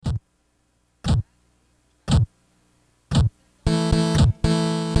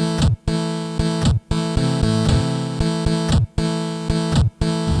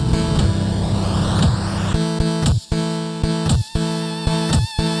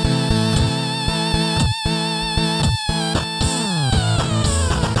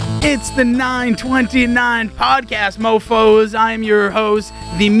It's the 929 podcast, mofos. I'm your host,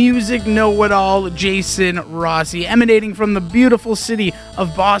 the music know-it-all, Jason Rossi, emanating from the beautiful city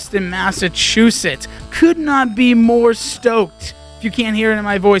of Boston, Massachusetts. Could not be more stoked, if you can't hear it in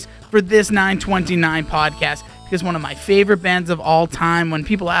my voice, for this 929 podcast. Because one of my favorite bands of all time, when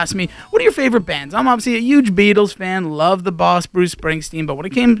people ask me, what are your favorite bands? I'm obviously a huge Beatles fan, love the boss Bruce Springsteen, but when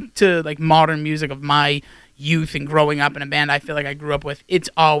it came to like modern music of my youth and growing up in a band I feel like I grew up with, it's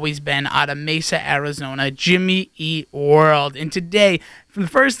always been out of Mesa, Arizona, Jimmy Eat World. And today, for the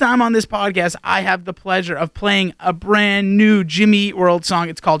first time on this podcast, I have the pleasure of playing a brand new Jimmy Eat World song.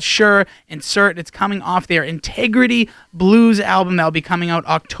 It's called Sure and Certain. It's coming off their Integrity Blues album that'll be coming out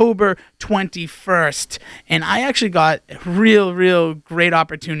October 21st. And I actually got a real great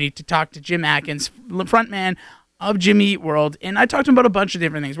opportunity to talk to Jim Adkins, frontman of Jimmy Eat World, and I talked to him about a bunch of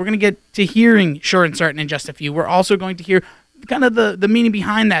different things. We're going to get to hearing Sure and Certain in just a few. We're also going to hear kind of the meaning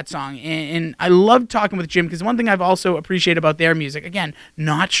behind that song, and I love talking with Jim because one thing I've also appreciated about their music, again,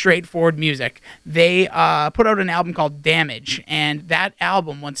 not straightforward music. They put out an album called Damage, and that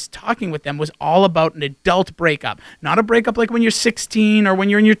album, once talking with them, was all about an adult breakup. Not a breakup like when you're 16 or when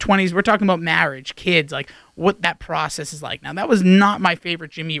you're in your 20s. We're talking about marriage, kids, like what that process is like. Now, that was not my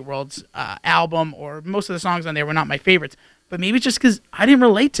favorite Jimmy Eat World's album, or most of the songs on there were not my favorites, but maybe just because I didn't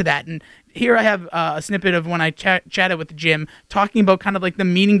relate to that. And here I have a snippet of when I chatted with Jim, talking about kind of like the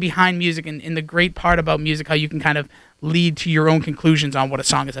meaning behind music and the great part about music, how you can kind of lead to your own conclusions on what a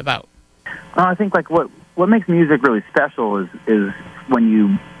song is about. I think like what makes music really special is when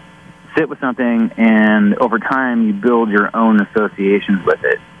you sit with something and over time you build your own associations with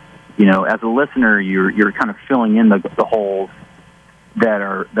it. You know, as a listener, you're kind of filling in the holes that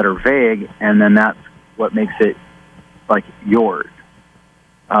are vague, and then that's what makes it like yours.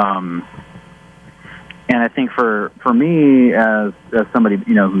 And I think for me as somebody,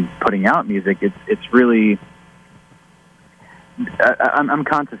 you know, who's putting out music, it's really I'm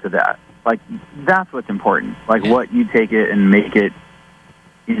conscious of that. Like that's what's important. Like what you take it and make it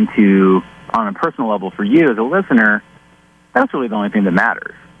into on a personal level for you as a listener. That's really the only thing that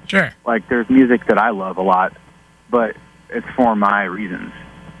matters. Sure. Like there's music that I love a lot, but it's for my reasons,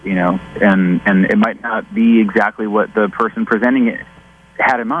 you know, and it might not be exactly what the person presenting it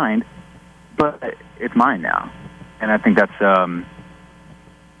had in mind, but it's mine now. And I think that's,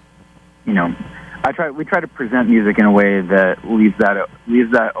 you know, we try to present music in a way that leaves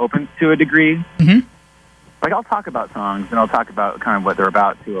that open to a degree. Mm-hmm. Like I'll talk about songs and I'll talk about kind of what they're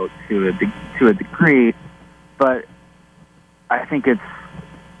about to a degree, but I think it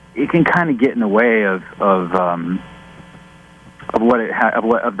can kind of get in the way of what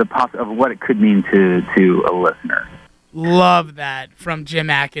it could mean to a listener. Love that from Jim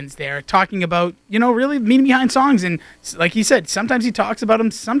Adkins there, talking about, you know, really meaning behind songs. And like he said, sometimes he talks about them,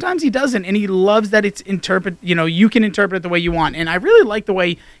 sometimes he doesn't, and he loves that it's you can interpret it the way you want. And I really like the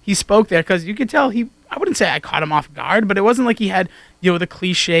way he spoke there, because you could tell I wouldn't say I caught him off guard, but it wasn't like he had, you know, the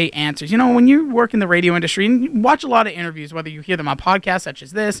cliche answers. You know, when you work in the radio industry and you watch a lot of interviews, whether you hear them on podcasts such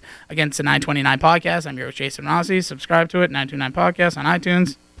as this, against the 929 podcast, I'm your host, Jason Rossi. Subscribe to it, 929 podcast on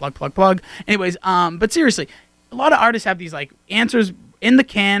iTunes. Plug. Anyways, but seriously, a lot of artists have these like answers in the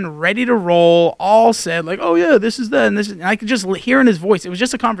can, ready to roll, all said, like, oh yeah, this is that, and this is, and I could just hear in his voice. It was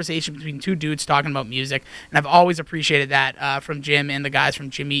just a conversation between two dudes talking about music, and I've always appreciated that from Jim and the guys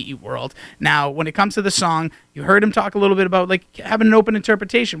from Jimmy Eat World. Now, when it comes to the song, you heard him talk a little bit about like having an open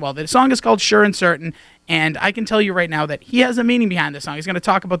interpretation. Well, the song is called Sure and Certain, and I can tell you right now that he has a meaning behind the song. He's going to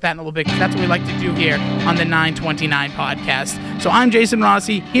talk about that in a little bit, because that's what we like to do here on the 929 podcast. So I'm Jason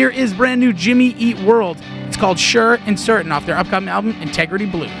Rossi. Here is brand new Jimmy Eat World. It's called Sure and Certain off their upcoming album, Integrity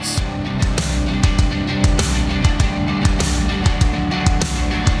Blues.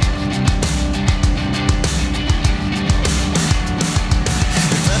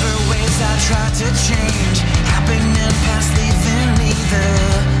 To change, happening past leaving me the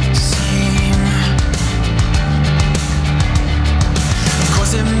same. Of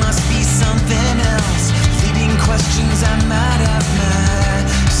course it must be something else, leading questions I might have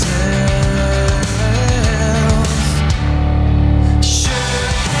myself. Sure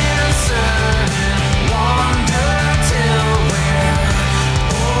and certain, wander till we're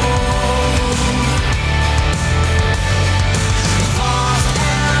old. Lost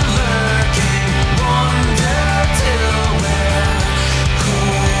and lurking, wonder till we're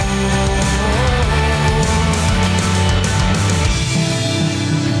cold.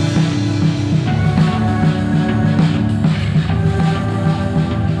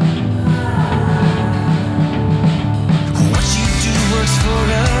 What you do works for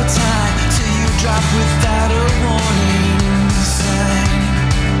a time, till you drop without a warning sign.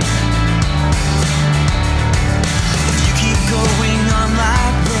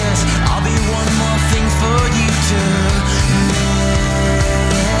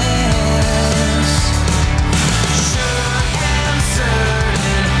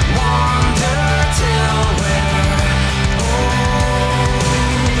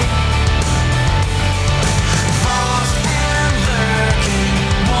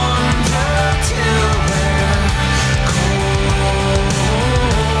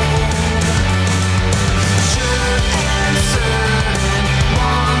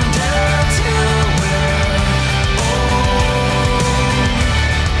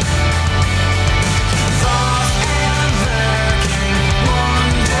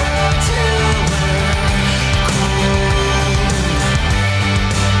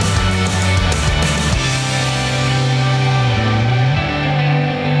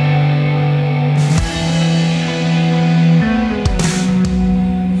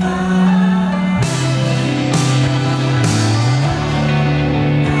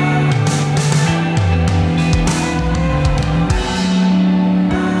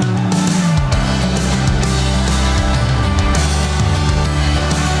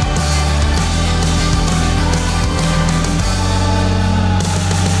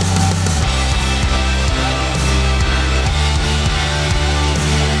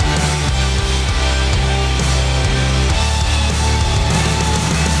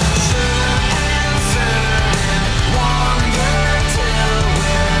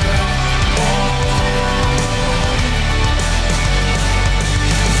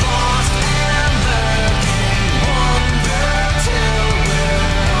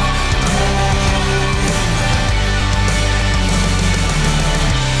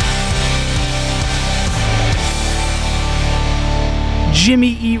 Jimmy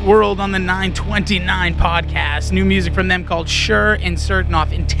Eat World on the 929 podcast. New music from them called Sure and Certain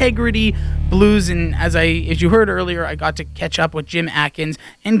off Integrity Blues. And as you heard earlier, I got to catch up with Jim Adkins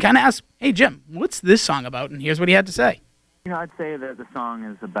and kind of ask, hey, Jim, what's this song about? And here's what he had to say. I'd say that the song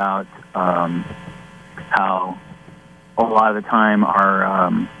is about how a lot of the time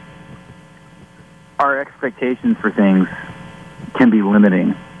our expectations for things can be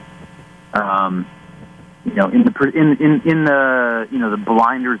limiting. In the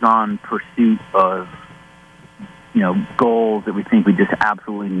blinders on pursuit of goals that we think we just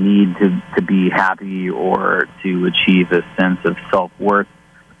absolutely need to be happy or to achieve a sense of self-worth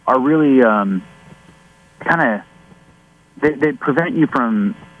are really they prevent you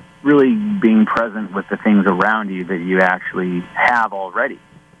from really being present with the things around you that you actually have already.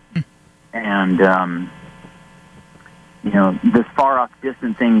 And this far off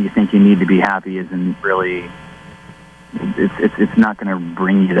distant thing you think you need to be happy isn't really, it's not going to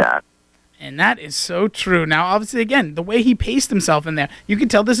bring you that. And that is so true. Now, obviously, again, the way he paced himself in there, you can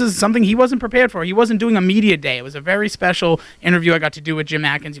tell this is something he wasn't prepared for. He wasn't doing a media day. It was a very special interview I got to do with Jim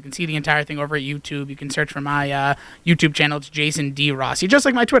Adkins. You can see the entire thing over at YouTube. You can search for my YouTube channel. It's Jason D. Rossi, just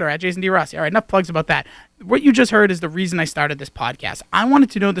like my Twitter, at Jason D. Rossi. All right, enough plugs about that. What you just heard is the reason I started this podcast. I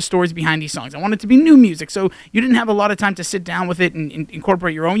wanted to know the stories behind these songs. I wanted it to be new music, so you didn't have a lot of time to sit down with it and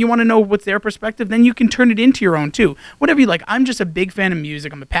incorporate your own. You want to know what's their perspective, then you can turn it into your own too. Whatever you like. I'm just a big fan of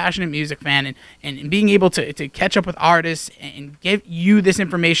music. I'm a passionate music fan, and being able to catch up with artists and give you this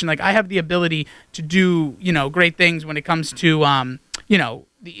information, like I have the ability to do, great things when it comes to, I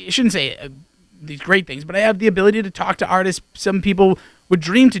shouldn't say these great things, but I have the ability to talk to artists some people would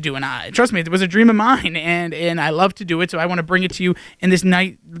dream to do, and trust me, it was a dream of mine, and I love to do it, so I want to bring it to you in this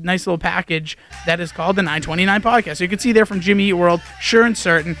nice little package that is called the 929 podcast. So you can see there from Jimmy Eat World, Sure and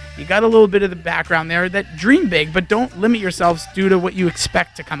Certain, you got a little bit of the background there, that dream big, but don't limit yourselves due to what you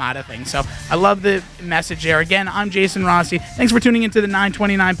expect to come out of things. So I love the message there. Again, I'm Jason Rossi. Thanks for tuning into the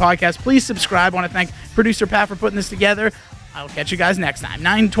 929 podcast. Please subscribe. I want to thank producer Pat for putting this together. I'll catch you guys next time.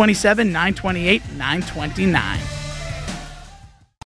 927, 928, 929.